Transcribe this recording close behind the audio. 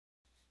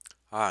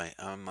Hi,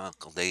 I'm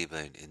Uncle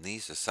David, and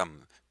these are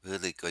some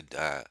really good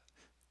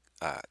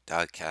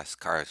die-cast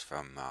cars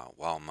from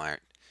Walmart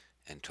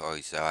and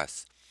Toys R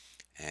Us.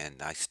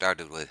 And I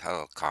started with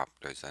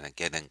helicopters, and I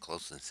get in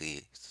close and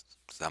see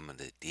some of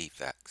the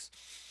defects.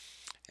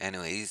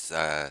 Anyways,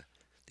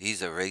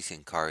 these are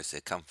racing cars.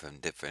 They come from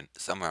different.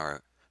 Some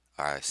are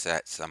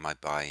sets, some I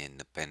buy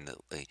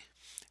independently,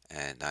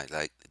 and I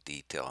like the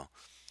detail.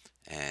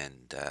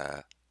 And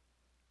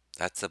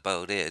that's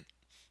about it.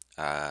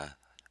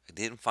 I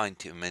didn't find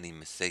too many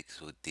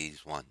mistakes with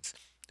these ones.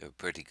 They're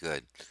pretty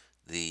good.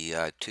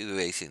 The two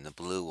racing, the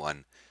blue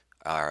one,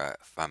 are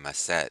from a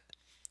set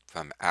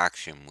from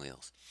Action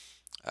Wheels.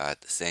 The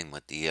same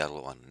with the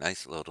yellow one.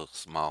 Nice little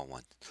small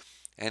one.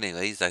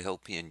 Anyways, I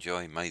hope you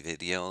enjoy my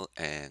video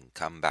and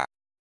come back.